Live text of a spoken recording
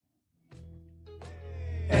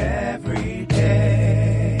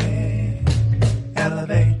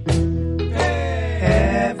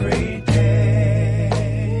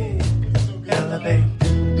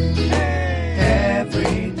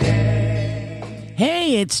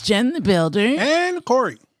Hey, it's Jen the Builder. And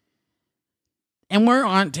Corey. And we're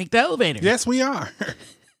on Take the Elevator. Yes, we are.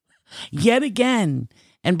 Yet again.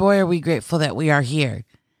 And boy, are we grateful that we are here.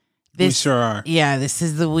 We sure are. Yeah, this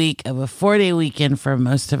is the week of a 4-day weekend for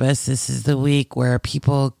most of us. This is the week where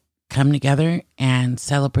people come together and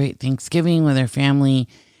celebrate Thanksgiving with their family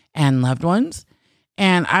and loved ones.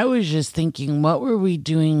 And I was just thinking, what were we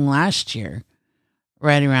doing last year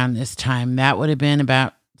right around this time? That would have been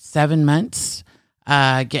about 7 months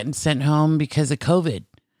getting sent home because of COVID.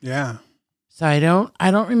 Yeah. So I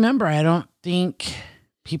don't remember. I don't think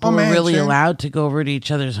people were really allowed to go over to each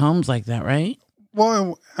other's homes like that, right?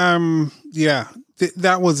 Well, yeah,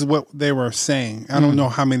 that was what they were saying. I don't know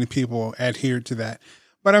how many people adhered to that,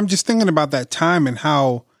 but I'm just thinking about that time and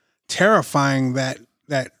how terrifying that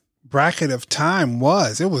bracket of time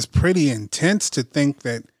was. It was pretty intense to think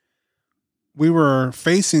that we were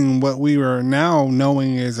facing what we were now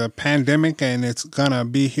knowing is a pandemic, and it's gonna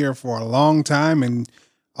be here for a long time, and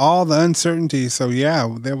all the uncertainty. So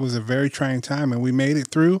yeah, there was a very trying time, and we made it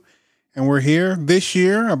through. And we're here this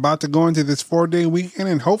year, about to go into this 4-day weekend,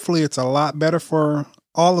 and hopefully it's a lot better for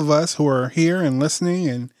all of us who are here and listening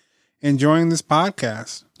and enjoying this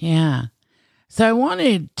podcast. Yeah. So I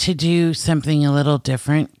wanted to do something a little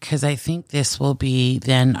different because I think this will be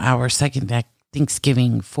then our second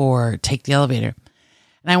Thanksgiving for Take the Elevator.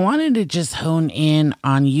 And I wanted to just hone in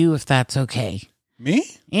on you, if that's okay. Me?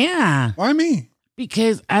 Yeah. Why me?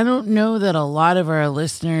 Because I don't know that a lot of our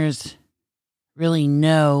listeners really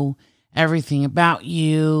know everything about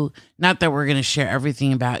you. Not that we're going to share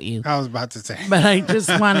everything about you. I was about to say. But I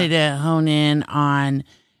just wanted to hone in on,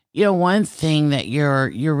 one thing that you're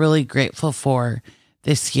really grateful for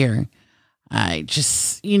this year.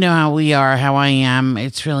 Just, how we are, how I am.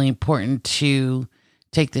 It's really important to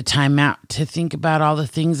take the time out to think about all the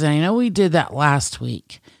things. And I know we did that last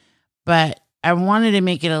week, but I wanted to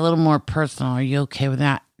make it a little more personal. Are you okay with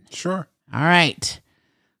that? Sure. All right.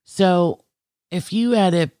 So if you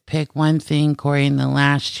had to pick one thing, Corey, in the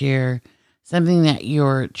last year, something that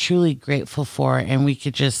you're truly grateful for, and we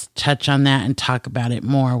could just touch on that and talk about it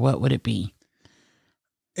more, what would it be?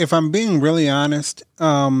 If I'm being really honest,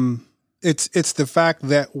 it's the fact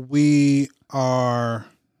that we are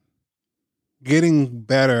getting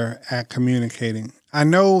better at communicating. I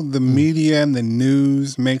know the media and the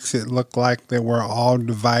news makes it look like that we're all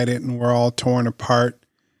divided and we're all torn apart.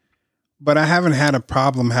 But I haven't had a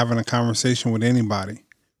problem having a conversation with anybody.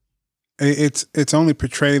 It's only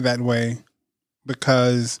portrayed that way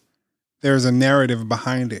because there's a narrative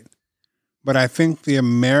behind it. But I think the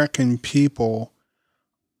American people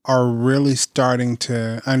are really starting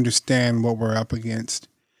to understand what we're up against.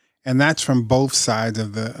 And that's from both sides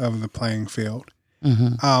of the playing field.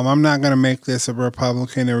 Mm-hmm. I'm not going to make this a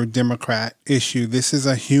Republican or a Democrat issue. This is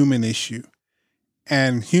a human issue.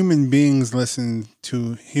 And human beings listen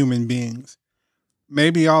to human beings.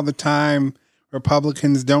 Maybe all the time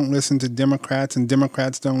Republicans don't listen to Democrats and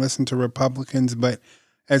Democrats don't listen to Republicans. But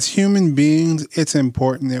as human beings, it's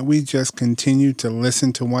important that we just continue to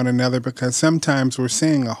listen to one another, because sometimes we're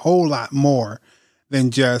saying a whole lot more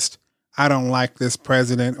than just, I don't like this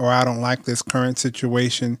president or I don't like this current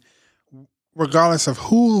situation. Regardless of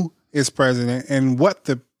who is president and what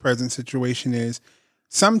the present situation is,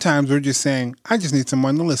 sometimes we're just saying, I just need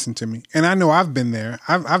someone to listen to me. And I know I've been there.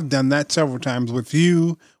 I've done that several times with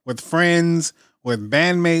you, with friends, with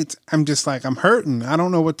bandmates. I'm just like, I'm hurting. I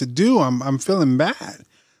don't know what to do. I'm feeling bad.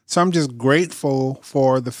 So I'm just grateful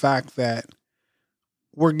for the fact that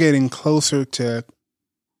we're getting closer to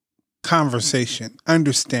conversation,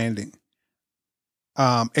 understanding,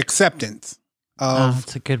 acceptance of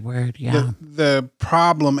that's a good word. Yeah. The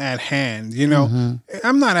problem at hand.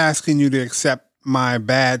 I'm not asking you to accept my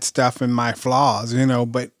bad stuff and my flaws,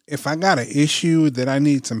 but if I got an issue that I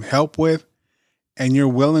need some help with and you're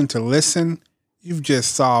willing to listen, you've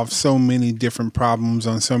just solved so many different problems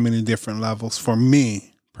on so many different levels for me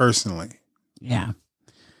personally. Yeah.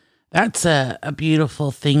 That's a beautiful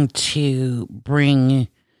thing to bring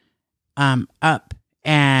up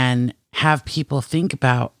and have people think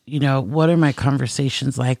about, what are my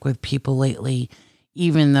conversations like with people lately,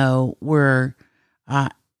 even though we're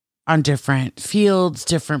on different fields,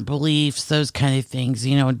 different beliefs, those kind of things.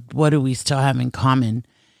 What do we still have in common?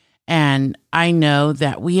 And I know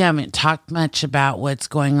that we haven't talked much about what's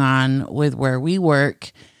going on with where we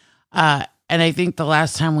work. And I think the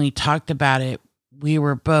last time we talked about it, we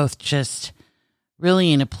were both just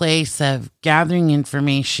really in a place of gathering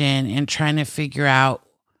information and trying to figure out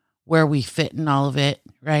where we fit in all of it,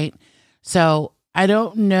 right? So I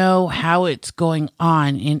don't know how it's going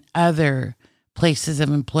on in other places of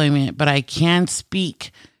employment, but I can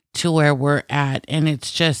speak to where we're at. And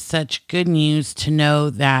it's just such good news to know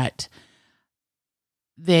that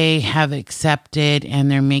they have accepted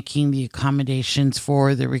and they're making the accommodations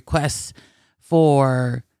for the requests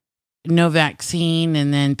for no vaccine.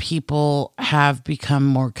 And then people have become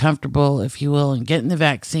more comfortable, if you will, in getting the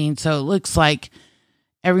vaccine. So it looks like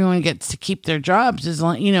everyone gets to keep their jobs as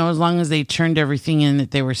long as they turned everything in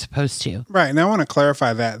that they were supposed to. Right. And I want to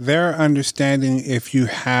clarify that they're understanding if you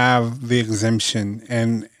have the exemption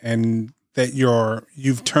and that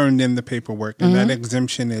you've turned in the paperwork, and that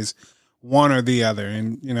exemption is one or the other.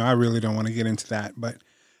 And, I really don't want to get into that, but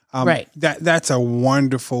right. That's a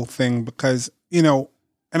wonderful thing because, and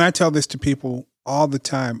I tell this to people all the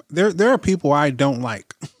time. There are people I don't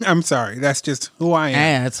like. I'm sorry. That's just who I am.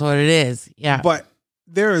 Yeah, that's what it is. Yeah. But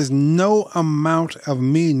there is no amount of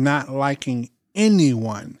me not liking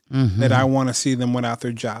anyone that I want to see them without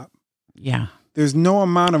their job. Yeah. There's no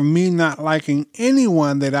amount of me not liking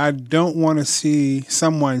anyone that I don't want to see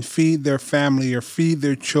someone feed their family or feed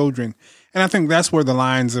their children. And I think that's where the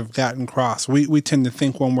lines have gotten crossed. We tend to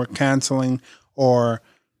think when we're canceling or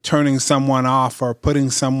turning someone off or putting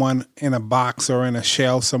someone in a box or in a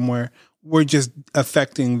shell somewhere, we're just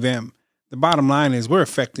affecting them. The bottom line is we're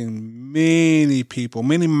affecting many people,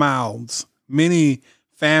 many mouths, many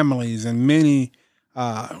families, and many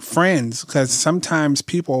friends, because sometimes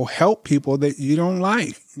people help people that you don't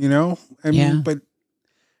like, but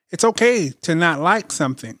it's okay to not like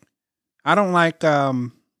something. I don't like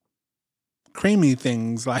creamy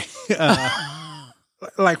things like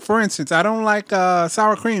for instance, I don't like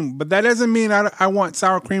sour cream, but that doesn't mean I want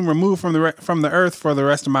sour cream removed from the earth for the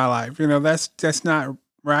rest of my life. That's not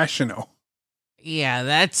rational. Yeah,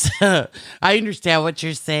 that's, I understand what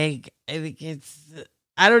you're saying. I think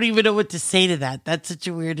I don't even know what to say to that. That's such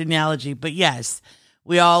a weird analogy, but yes,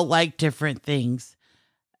 we all like different things.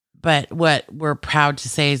 But what we're proud to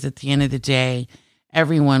say is at the end of the day,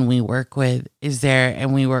 everyone we work with is there,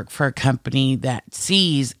 and we work for a company that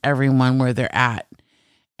sees everyone where they're at.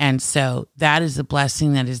 And so that is a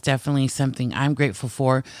blessing. That is definitely something I'm grateful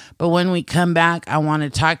for. But when we come back, I want to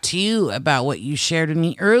talk to you about what you shared with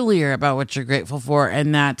me earlier about what you're grateful for.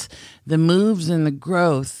 And that's the moves and the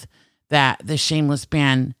growth that the Shameless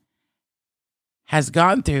Band has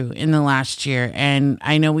gone through in the last year. And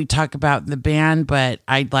I know we talk about the band, but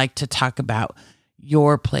I'd like to talk about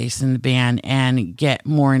your place in the band and get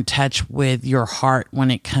more in touch with your heart when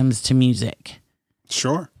it comes to music.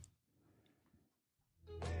 Sure.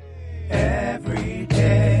 Every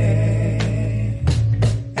day,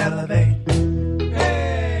 elevate.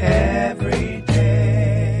 Every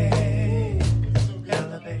day,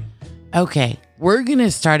 elevate. Okay, we're going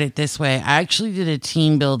to start it this way. I actually did a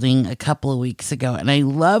team building a couple of weeks ago, and I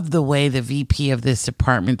love the way the VP of this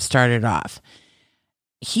department started off.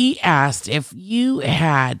 He asked if you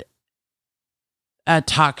had a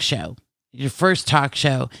talk show, your first talk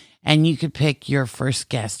show, and you could pick your first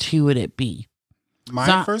guest, who would it be?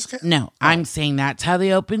 My first guest? No, I'm saying that's how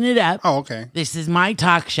they open it up. Oh, okay. This is my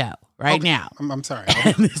talk show now. I'm sorry.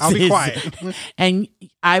 I'll be quiet. And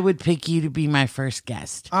I would pick you to be my first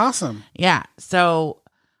guest. Awesome. Yeah. So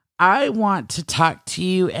I want to talk to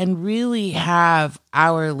you and really have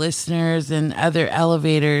our listeners and other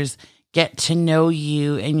elevators get to know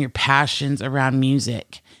you and your passions around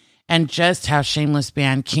music and just how Shameless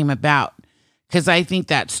Band came about. Because I think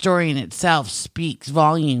that story in itself speaks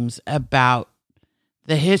volumes about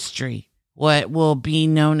the history, what will be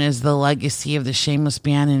known as the legacy of the Shameless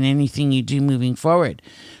Band and anything you do moving forward.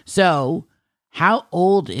 So, how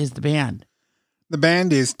old is the band? The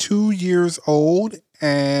band is 2 years old,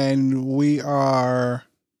 and we are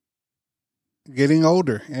getting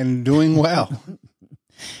older and doing well.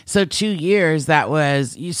 So 2 years, that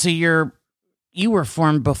was, so you were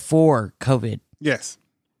formed before COVID. Yes.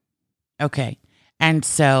 Okay. And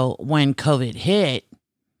so when COVID hit,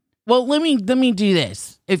 well, let me do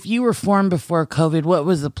this. If you were formed before COVID, what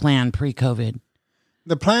was the plan pre-COVID?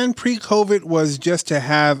 The plan pre-COVID was just to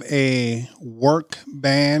have a work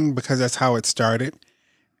band because that's how it started.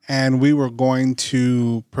 And we were going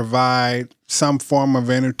to provide some form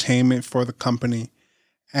of entertainment for the company.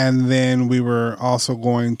 And then we were also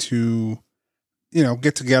going to,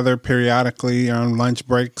 get together periodically on lunch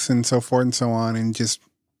breaks and so forth and so on and just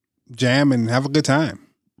jam and have a good time.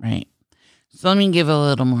 Right. So let me give a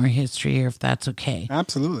little more history here, if that's okay.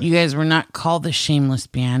 Absolutely. You guys were not called the Shameless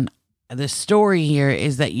Band. The story here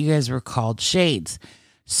is that you guys were called Shades.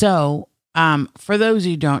 So for those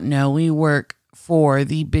who don't know, we work for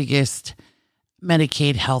the biggest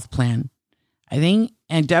Medicaid health plan, I think,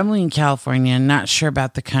 and definitely in California. I'm not sure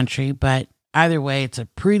about the country, but either way, it's a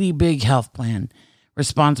pretty big health plan.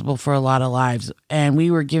 responsible for a lot of lives. And we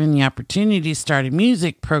were given the opportunity to start a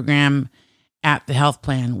music program at the health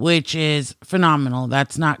plan, which is phenomenal.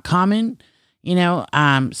 That's not common,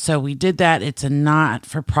 so we did that. It's a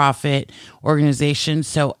not-for-profit organization.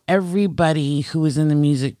 So everybody who was in the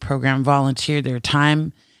music program volunteered their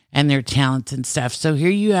time and their talents and stuff. So here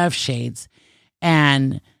you have Shades.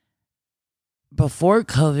 And before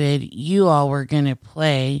COVID, you all were going to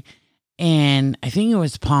play in, I think it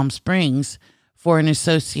was Palm Springs, for an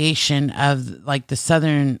association of like the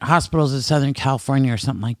Southern Hospitals of Southern California or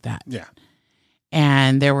something like that. Yeah.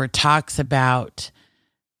 And there were talks about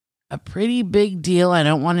a pretty big deal. I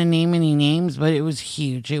don't want to name any names, but it was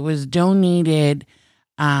huge. It was donated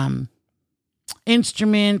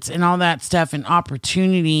instruments and all that stuff and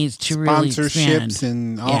opportunities to really expand. Sponsorships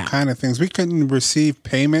and all kind of things. We couldn't receive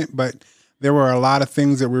payment, but there were a lot of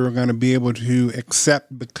things that we were going to be able to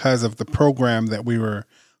accept because of the program that we were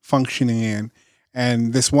functioning in.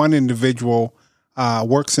 And this one individual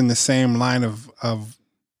works in the same line of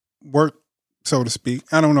work, so to speak.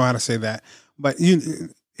 I don't know how to say that, but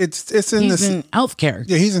it's in he's in healthcare.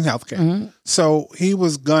 Yeah, he's in healthcare. Mm-hmm. So he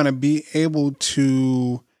was going to be able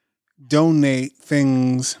to donate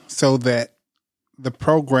things so that the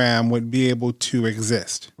program would be able to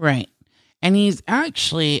exist. Right. And he's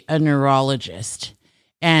actually a neurologist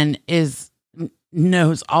and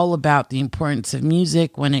knows all about the importance of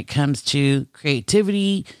music when it comes to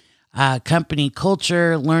creativity, company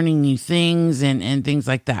culture, learning new things and things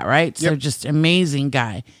like that, right? So just amazing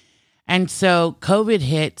guy. And so COVID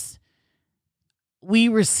hits, we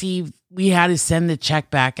had to send the check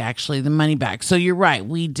back, actually, the money back. So you're right.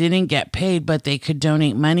 We didn't get paid, but they could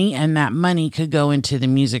donate money and that money could go into the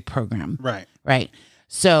music program. Right. Right.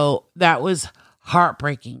 So that was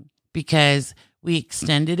heartbreaking because we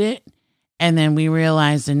extended it and then we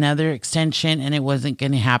realized another extension and it wasn't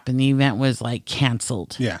going to happen. The event was like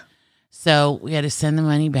canceled. Yeah. So we had to send the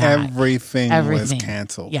money back. Everything. was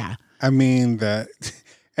canceled. Yeah. I mean,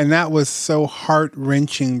 and that was so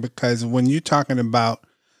heart-wrenching because when you're talking about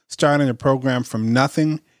starting a program from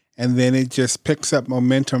nothing and then it just picks up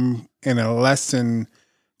momentum in a less than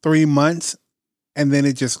 3 months and then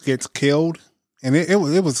it just gets killed and it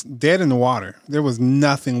was dead in the water. There was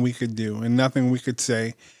nothing we could do and nothing we could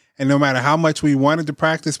say. And no matter how much we wanted to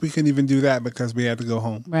practice, we couldn't even do that because we had to go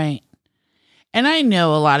home. Right. And I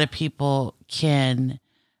know a lot of people can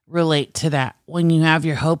relate to that when you have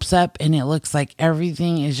your hopes up and it looks like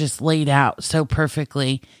everything is just laid out so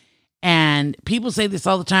perfectly. And people say this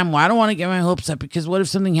all the time. Well, I don't want to get my hopes up because what if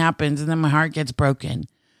something happens and then my heart gets broken,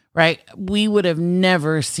 right? We would have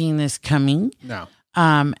never seen this coming. No.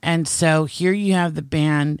 And so here you have the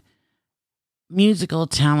band, musical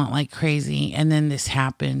talent like crazy, and then this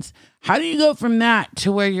happens. How do you go from that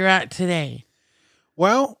to where you're at today?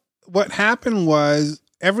 Well, what happened was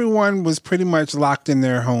everyone was pretty much locked in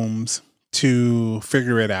their homes to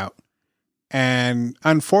figure it out. And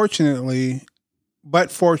fortunately,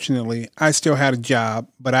 I still had a job,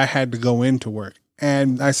 but I had to go into work.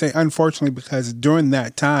 And I say unfortunately because during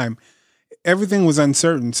that time, everything was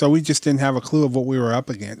uncertain. So we just didn't have a clue of what we were up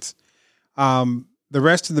against. The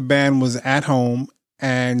rest of the band was at home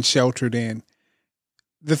and sheltered in.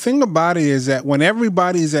 The thing about it is that when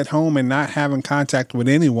everybody's at home and not having contact with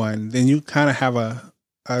anyone, then you kind of have a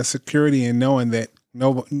security in knowing that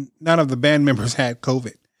none of the band members had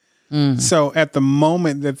COVID. So at the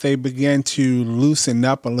moment that they began to loosen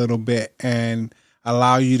up a little bit and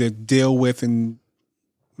allow you to deal with and,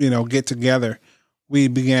 get together, we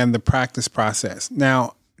began the practice process.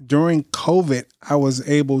 Now, during COVID, I was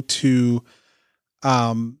able to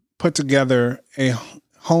put together a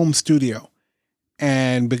home studio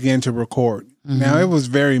and begin to record. Mm-hmm. Now, it was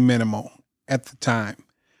very minimal at the time,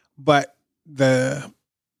 but the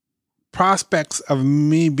prospects of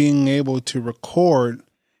me being able to record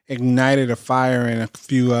ignited a fire in a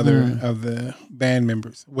few other of the band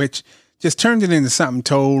members, which just turned it into something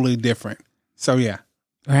totally different. So, yeah.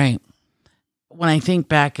 Right. When I think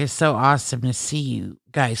back, it's so awesome to see you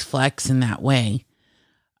guys flex in that way.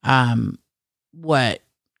 What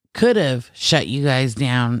could have shut you guys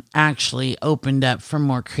down actually opened up for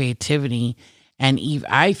more creativity and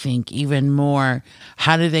I think even more,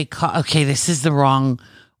 how do they call, okay, this is the wrong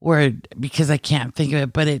word because I can't think of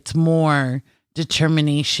it, but it's more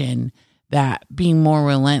determination, that being more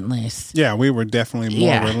relentless. Yeah, we were definitely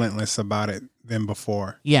more relentless about it than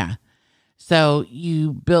before. Yeah. So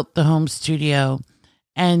you built the home studio.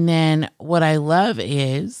 And then what I love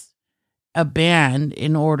is a band,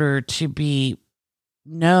 in order to be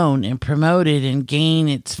known and promoted and gain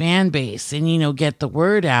its fan base and, get the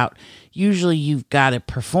word out, usually you've got to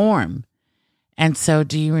perform. And so,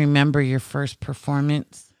 do you remember your first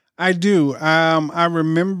performance? I do. I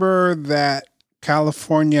remember that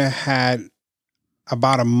California had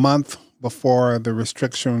about a month before the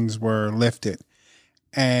restrictions were lifted,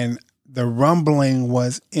 and the rumbling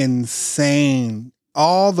was insane.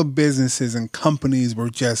 All the businesses and companies were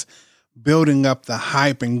just building up the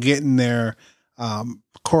hype and getting their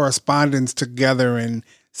correspondence together, and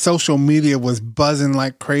social media was buzzing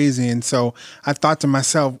like crazy. And so I thought to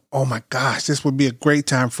myself, oh my gosh, this would be a great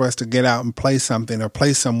time for us to get out and play something or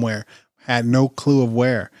play somewhere. Had no clue of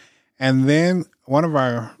where. And then one of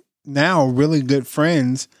our now really good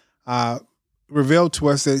friends revealed to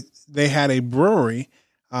us that they had a brewery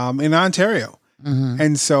in Ontario.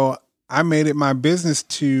 And so I made it my business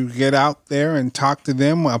to get out there and talk to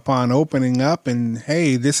them upon opening up, and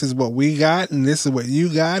hey, this is what we got and this is what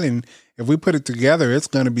you got. And if we put it together, it's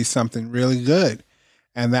going to be something really good.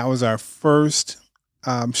 And that was our first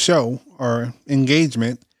show or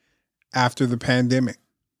engagement after the pandemic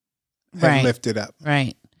had lifted up.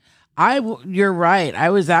 Right. You're right. I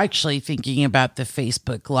was actually thinking about the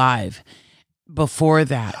Facebook Live before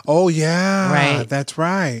that. Oh, yeah. Right. That's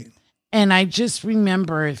right. And I just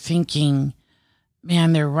remember thinking,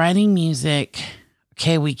 man, they're writing music.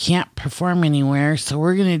 Okay, we can't perform anywhere, so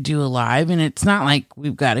we're going to do a live. And it's not like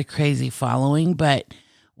we've got a crazy following, but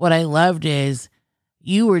what I loved is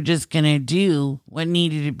you were just going to do what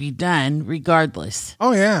needed to be done regardless.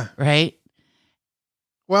 Oh, yeah. Right?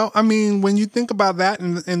 Well, I mean, when you think about that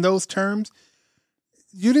in those terms,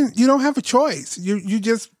 you don't have a choice. You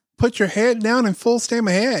just put your head down and full steam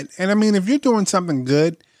ahead. And I mean, if you're doing something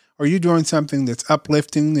good or you're doing something that's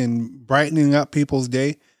uplifting and brightening up people's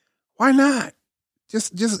day, why not?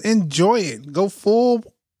 Just enjoy it. Go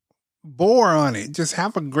full bore on it. Just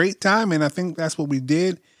have a great time. And I think that's what we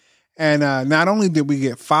did. And not only did we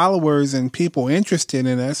get followers and people interested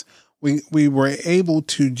in us, we were able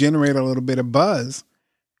to generate a little bit of buzz.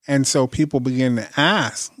 And so people began to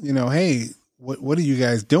ask, hey, what are you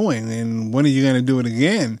guys doing? And when are you going to do it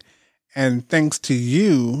again? And thanks to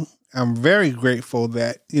you, I'm very grateful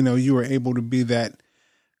that, you were able to be that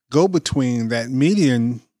go-between, that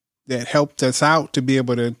median that helped us out to be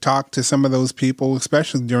able to talk to some of those people,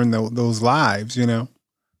 especially during those lives, So,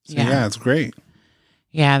 yeah, it's great.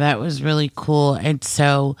 Yeah, that was really cool. And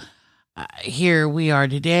so here we are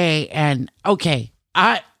today. And okay,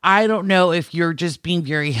 I don't know if you're just being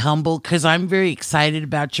very humble, because I'm very excited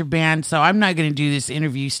about your band. So I'm not going to do this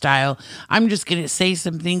interview style. I'm just going to say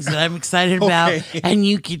some things that I'm excited about, and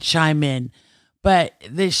you can chime in. But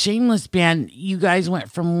the Shameless Band, you guys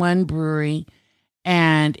went from one brewery,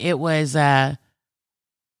 and it was a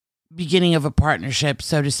beginning of a partnership,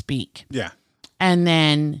 so to speak. Yeah. And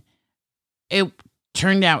then it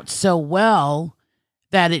turned out so well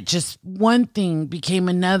that it just one thing became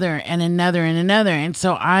another and another and another. And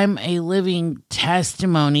so I'm a living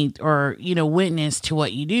testimony or, witness to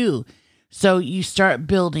what you do. So you start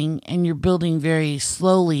building, and you're building very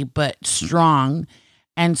slowly but strong.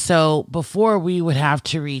 And so before, we would have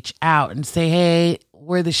to reach out and say, hey,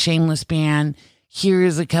 we're the Shameless Band.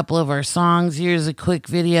 Here's a couple of our songs. Here's a quick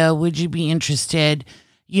video. Would you be interested?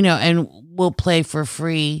 And we'll play for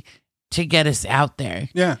free to get us out there.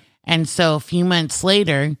 Yeah. And so a few months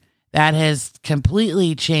later, that has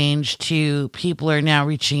completely changed to people are now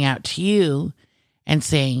reaching out to you and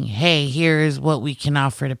saying, hey, here's what we can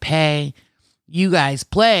offer to pay. You guys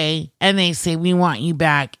play. And they say, we want you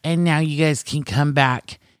back. And now you guys can come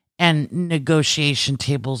back, and negotiation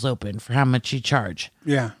tables open for how much you charge.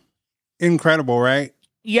 Yeah. Incredible, right?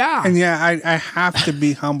 Yeah. And yeah, I have to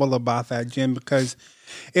be humble about that, Jim, because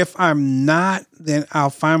if I'm not, then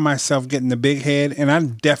I'll find myself getting the big head, and I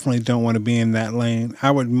definitely don't want to be in that lane.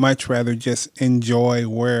 I would much rather just enjoy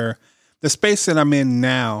where the space that I'm in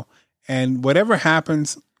now, and whatever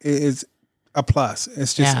happens is a plus.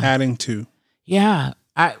 It's just adding to. Yeah.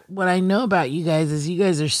 What I know about you guys is you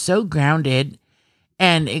guys are so grounded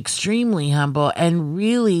and extremely humble. And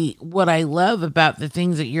really what I love about the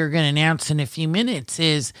things that you're going to announce in a few minutes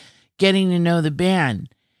is getting to know the band.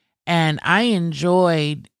 And I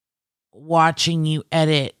enjoyed watching you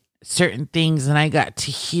edit certain things, and I got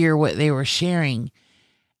to hear what they were sharing.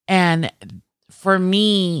 And for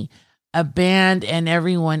me, a band and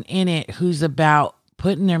everyone in it who's about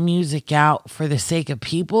putting their music out for the sake of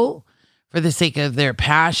people, for the sake of their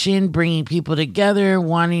passion, bringing people together,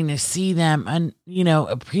 wanting to see them and,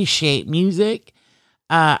 appreciate music.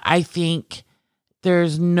 I think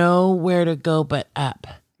there's nowhere to go but up.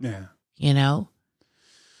 Yeah.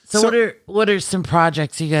 So what are some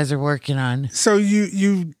projects you guys are working on? So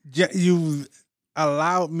you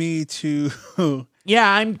allowed me to Yeah,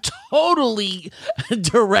 I'm totally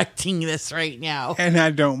directing this right now. And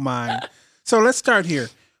I don't mind. So let's start here.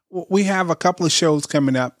 We have a couple of shows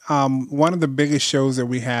coming up. One of the biggest shows that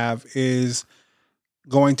we have is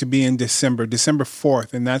going to be in December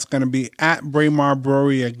 4th, and that's going to be at Braemar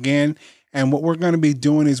Brewery again. And what we're going to be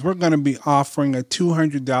doing is we're going to be offering a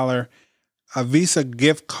 $200 Visa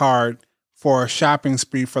gift card for a shopping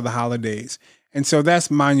spree for the holidays. And so that's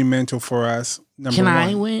monumental for us. Can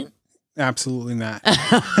I win? Absolutely not.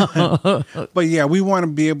 But yeah, we want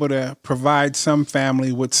to be able to provide some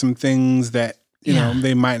family with some things that, you know,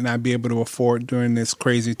 they might not be able to afford during this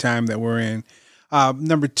crazy time that we're in.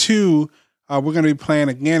 Number two, we're going to be playing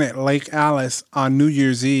again at Lake Alice on New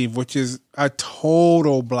Year's Eve, which is a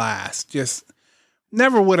total blast. Just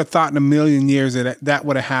never would have thought in a million years that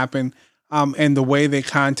would have happened. And the way they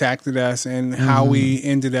contacted us and how we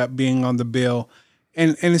ended up being on the bill.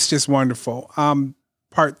 And it's just wonderful.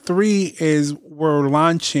 Part 3 is we're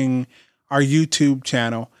launching our YouTube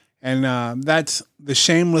channel. And that's the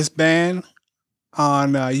Shameless Band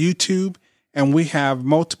on YouTube. And we have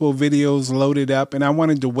multiple videos loaded up. And I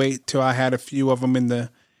wanted to wait till I had a few of them in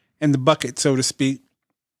the bucket, so to speak,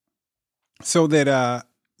 so that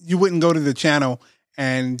you wouldn't go to the channel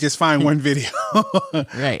and just find one video,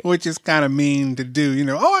 right? Which is kind of mean to do. You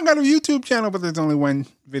know, oh, I got a YouTube channel, but there's only one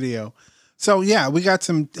video. So yeah, we got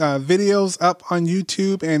some videos up on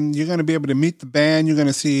YouTube, and you're going to be able to meet the band. You're going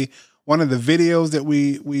to see one of the videos that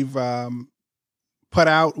we've put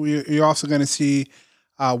out. You're also going to see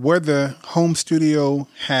where the home studio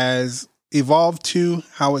has evolved to,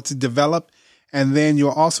 how it's developed, and then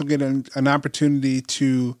you'll also get an opportunity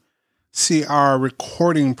to see our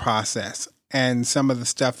recording process and some of the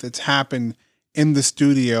stuff that's happened in the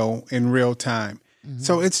studio in real time.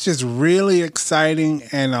 So it's just really exciting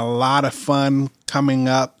and a lot of fun coming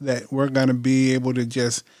up that we're going to be able to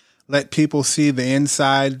just let people see the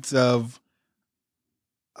insides of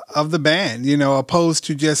the band, you know, opposed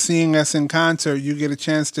to just seeing us in concert. You get a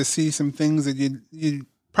chance to see some things that you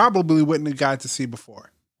probably wouldn't have got to see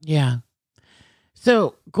before. Yeah.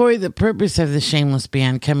 So, Corey, the purpose of the Shameless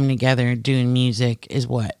Band coming together and doing music is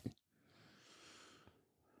what?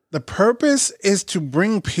 The purpose is to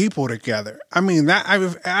bring people together. I mean, that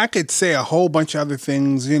I could say a whole bunch of other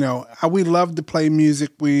things. You know, we love to play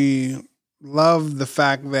music. We love the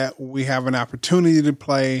fact that we have an opportunity to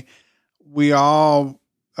play. We all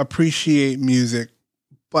appreciate music.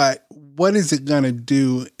 But what is it going to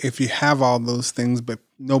do if you have all those things, but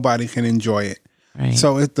nobody can enjoy it? Right.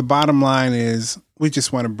 So the bottom line is we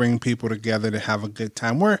just want to bring people together to have a good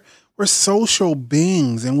time. We're social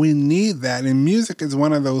beings, and we need that. And music is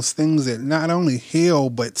one of those things that not only heal,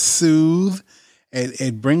 but soothe.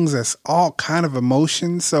 It brings us all kind of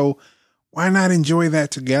emotions. So why not enjoy that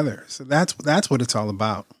together? So that's what it's all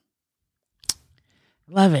about.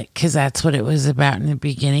 Love it, because that's what it was about in the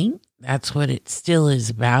beginning. That's what it still is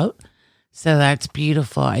about. So that's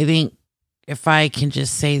beautiful. I think if I can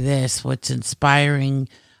just say this, what's inspiring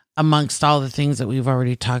amongst all the things that we've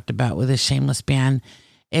already talked about with the Shameless Band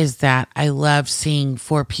is that I love seeing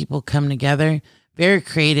 4 people come together, very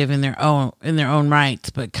creative in their own rights,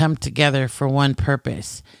 but come together for one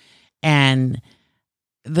purpose. And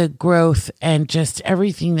the growth and just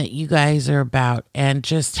everything that you guys are about, and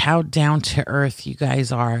just how down to earth you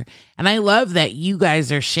guys are. And I love that you guys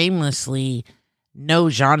are shamelessly no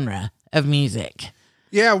genre of music.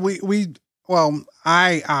 Yeah,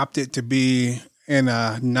 I opted to be in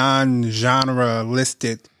a non-genre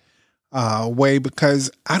listed way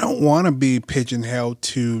because I don't want to be pigeonholed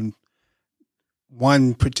to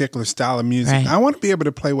one particular style of music. Right. I want to be able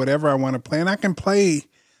to play whatever I want to play, and I can play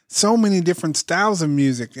so many different styles of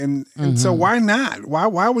music. And so why not?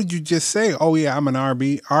 Why would you just say, oh yeah, I'm an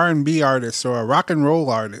R&B artist or a rock and roll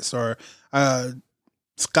artist or a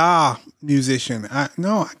ska musician?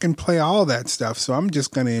 No, I can play all that stuff. So I'm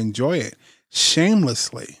just going to enjoy it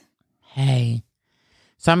shamelessly. Hey,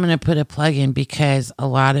 so I'm going to put a plug in because a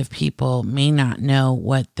lot of people may not know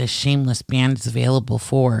what the Shameless Band is available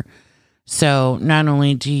for. So not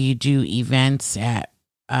only do you do events at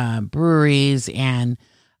breweries and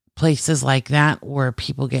places like that where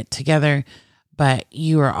people get together, but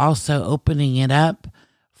you are also opening it up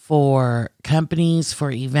for companies,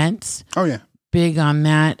 for events. Oh, yeah. Big on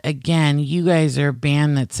that. Again, you guys are a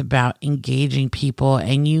band that's about engaging people,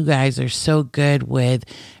 and you guys are so good with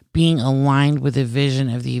being aligned with the vision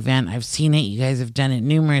of the event. I've seen it. You guys have done it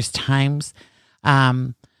numerous times.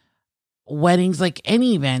 Weddings, like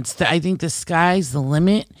any events, I think the sky's the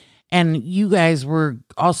limit. And you guys were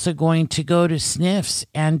also going to go to Sniffs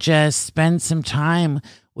and just spend some time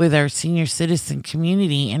with our senior citizen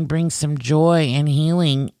community and bring some joy and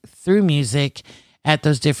healing through music at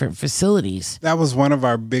those different facilities. That was one of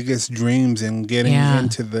our biggest dreams in getting Yeah.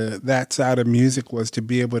 into that side of music, was to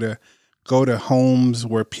be able to go to homes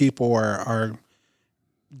where people are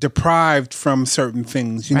deprived from certain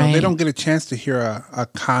things. You know, Right. they don't get a chance to hear a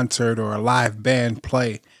concert or a live band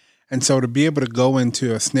play. And so to be able to go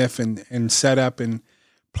into a SNF and set up and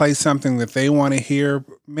play something that they want to hear,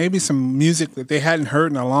 maybe some music that they hadn't heard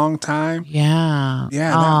in a long time. Yeah.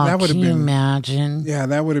 Yeah, that would have can you been- imagine? Yeah,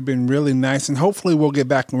 that would have been really nice. And hopefully we'll get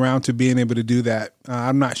back around to being able to do that.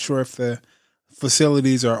 I'm not sure if the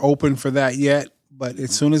facilities are open for that yet, but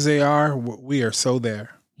as soon as they are, we are so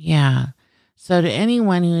there. Yeah. So to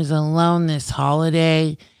anyone who is alone this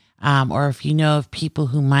holiday, or if you know of people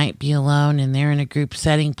who might be alone and they're in a group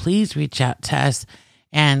setting, please reach out to us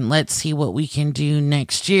and let's see what we can do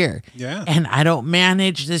next year. Yeah. And I don't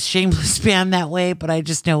manage this shameless band that way, but I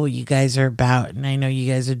just know what you guys are about. And I know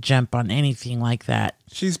you guys would jump on anything like that.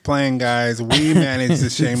 She's playing, guys. We manage the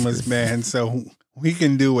Shameless Band, so we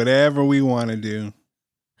can do whatever we want to do.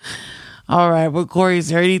 All right. Well, Corey, is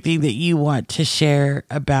there anything that you want to share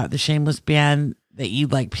about the Shameless Band that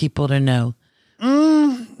you'd like people to know?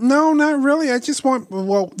 No, not really. I just want,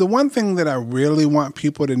 the one thing that I really want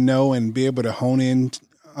people to know and be able to hone in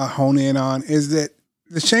on is that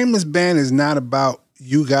the Shameless Band is not about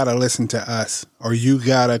you got to listen to us or you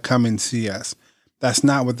got to come and see us. That's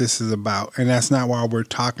not what this is about. And that's not why we're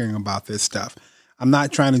talking about this stuff. I'm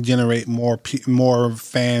not trying to generate more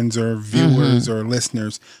fans or viewers or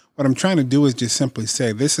listeners. What I'm trying to do is just simply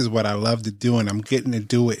say, this is what I love to do and I'm getting to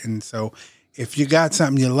do it. And so if you got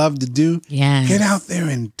something you love to do, Yes. get out there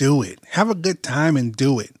and do it. Have a good time and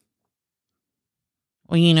do it.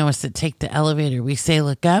 Well, you know us to take the elevator. We say,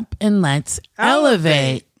 look up and let's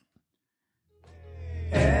elevate.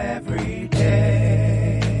 Every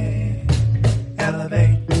day,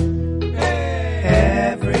 elevate.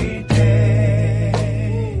 Every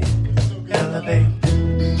day, elevate.